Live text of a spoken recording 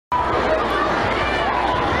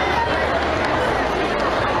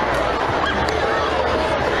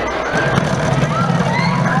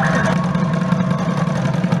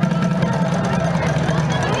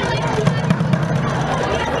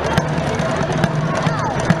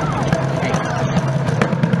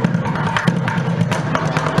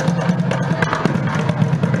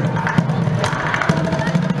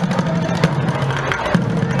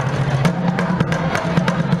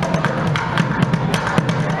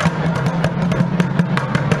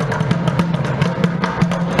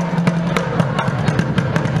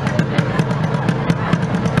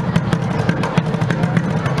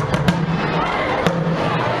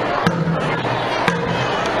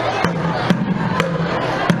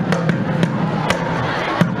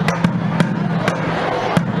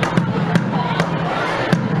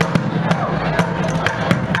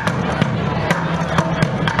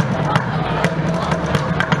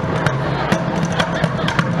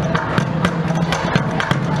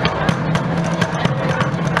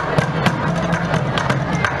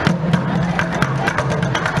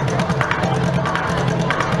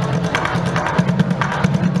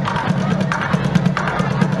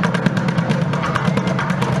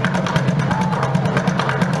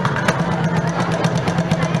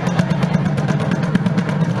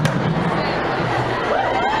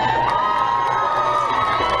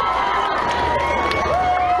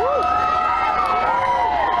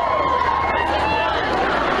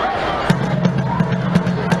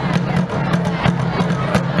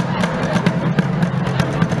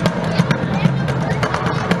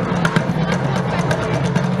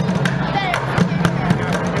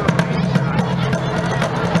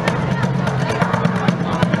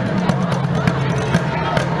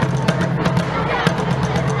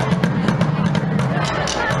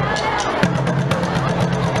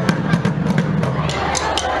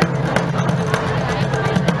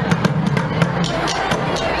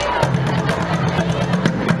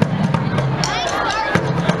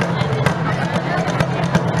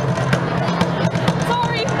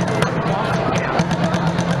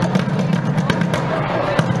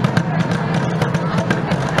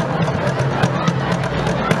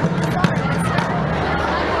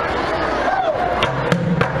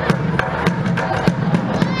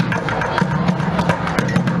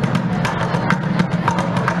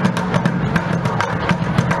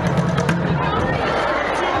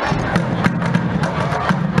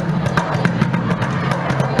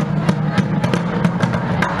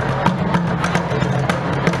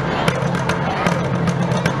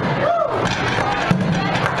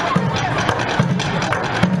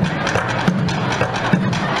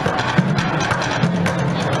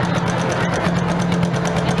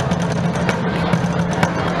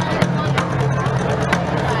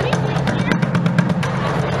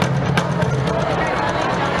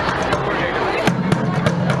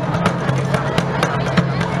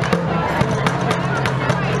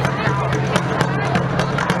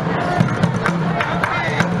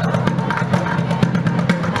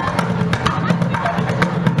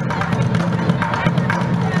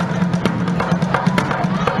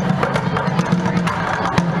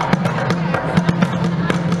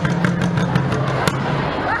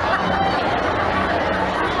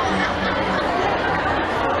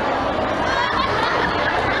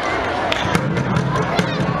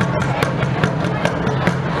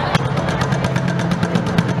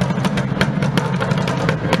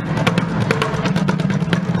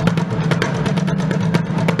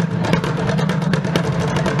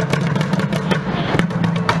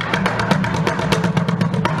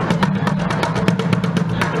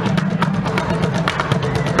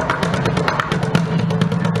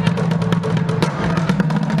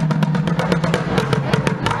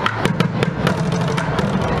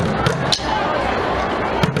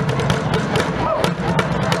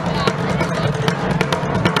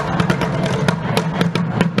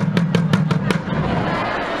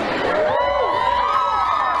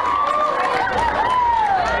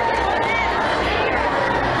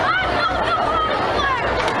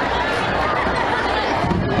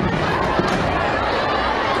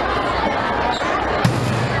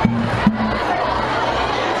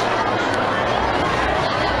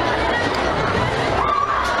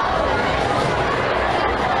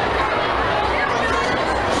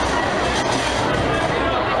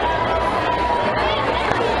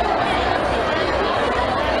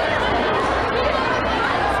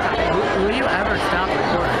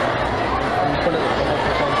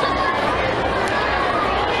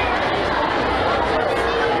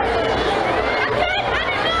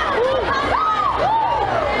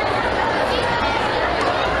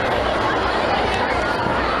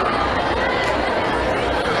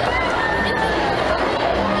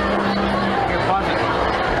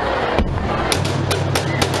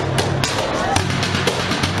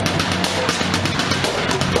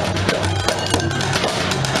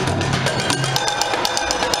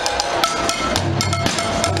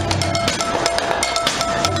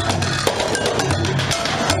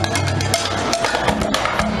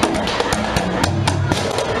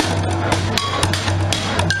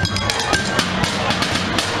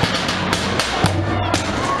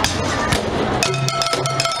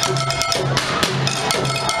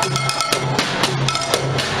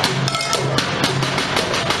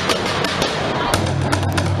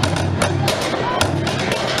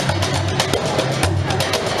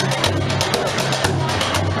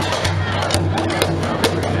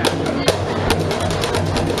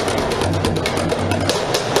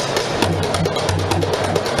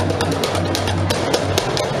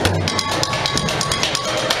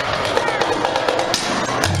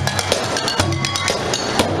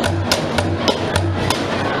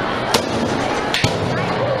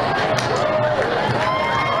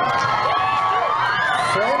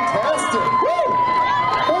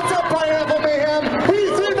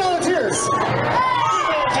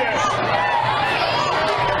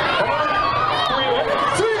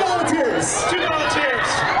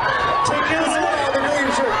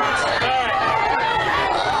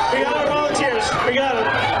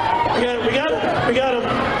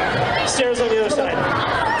stairs on the other side.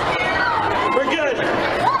 We're good.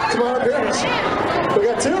 Come on, bitch. We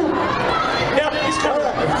got two? Yep, he's coming.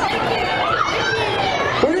 All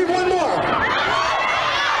right. We need one more.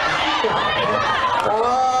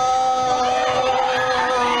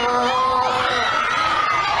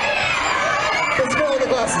 Let's go with the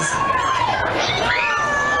glasses.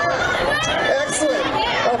 Excellent.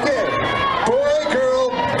 Okay. Boy, girl,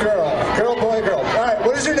 girl. Girl, boy, girl. All right.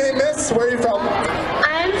 What is your name, miss? Where are you from?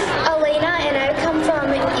 I'm Elena, and I come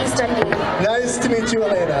from East Dundee. Nice to meet you,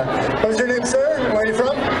 Elena. What is your name, sir? Where are you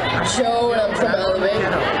from? Joe, and I'm from Elevate.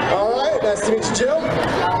 All right. Nice to meet you, Joe.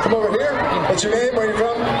 Come over here. What's your name? Where are you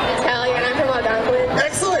from? Talia, and I'm from Algonquin.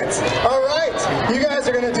 Excellent. All right. You guys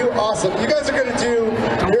are going to do awesome. You guys are going to do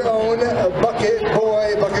your own bucket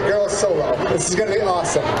boy, bucket girl solo. This is going to be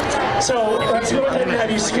awesome. So let's go ahead and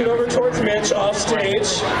have you scoot over towards Mitch off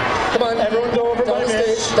stage. Come on. Everyone go over by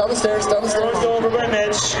Mitch. Down the stairs. Down the stairs. Everyone go over by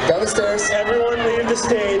Mitch. Down the stairs. Everyone leave the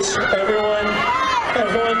stage. Everyone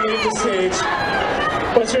leave the stage.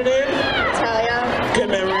 What's your name? Talia. Good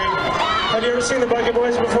memory. Have you ever seen the Bucket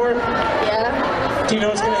Boys before? Yeah, Do you know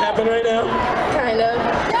what's going to happen right now? kind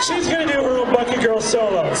of. She's going to do her own Bucket Girl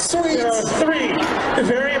solo. Sweet. There are 3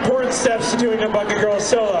 very important steps to doing a Bucket Girl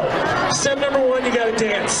solo. Step number 1, you got to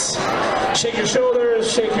dance. Shake your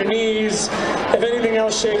shoulders, shake your knees. If anything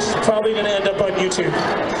else shakes, it's probably going to end up on YouTube.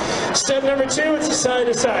 Step number 2, it's a side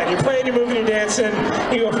to side. You're playing, you're moving, you're dancing.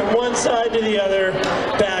 You go from one side to the other,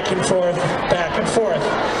 back and forth, back and forth.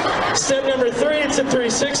 Step number 3, it's a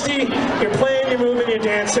 360. You're playing, you're moving, you're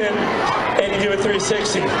dancing, and you do a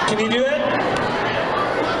 360. Can you do that?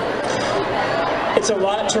 It's a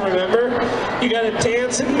lot to remember. You got to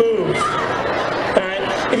dance and move. All right.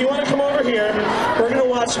 If you want to come over here, we're going to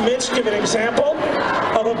watch Mitch give an example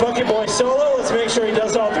of a Bucket Boy solo. Let's make sure he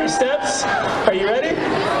does all 3 steps. Are you ready?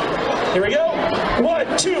 Here we go.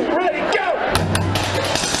 1, 2, ready, go!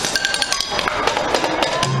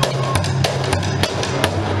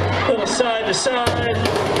 Little side to side,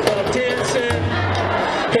 little dancing,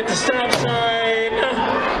 hit the stop sign,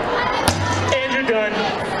 and you're done.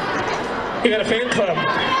 You got a fan club.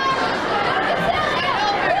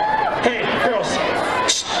 Hey, girls.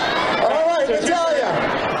 Shh. All right, Natalia.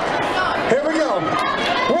 Here we go.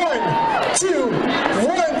 1, 2,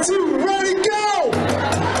 1, 2, ready, go!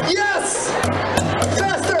 Yes!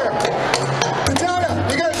 Faster! Natalia,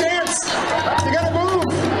 you gotta dance. You gotta move.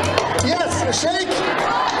 Yes, shake.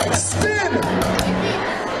 Spin.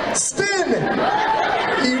 Spin.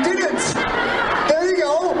 You didn't. There you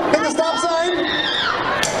go. Hit the stop sign.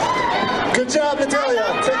 Good job, Natalia.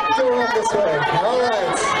 Take the door up this way. All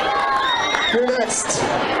right. You're next.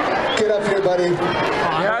 Get up here, buddy.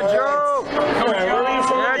 Yeah, Joe! All right, where are you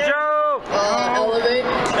from? Yeah, Joe! Elevate.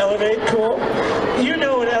 Elevate, cool. You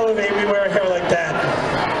know in Elevate we wear hair like that.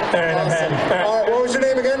 All right, Awesome. all right. All right, what was your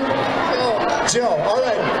name again? Joe. All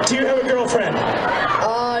right. Do you have a girlfriend?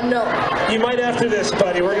 No. You might after this,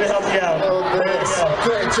 buddy. We're going to help you out. Oh, There you nice. go.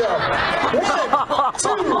 Great job.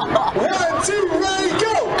 1, 2, ready,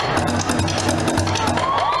 go!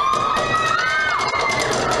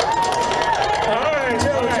 All right,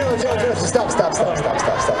 Joe.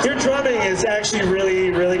 Stop. Your drumming is actually really,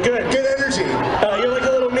 really good. Good energy. You're like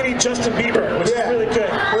a little mini Justin Bieber, which Yeah. is really good.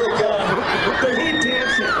 Really good. But he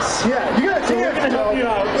dances. Yeah, you gotta So we're going to help you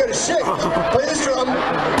out. You gotta shake. Play this drum.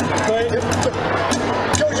 But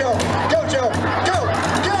Go, Joe. Go, Joe. Go,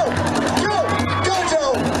 Joe.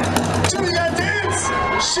 Joe, you gotta dance.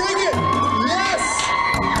 Shake it.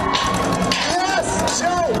 Yes,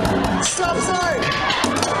 Joe. Stop sign.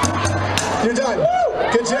 You're done.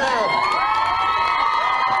 Good job.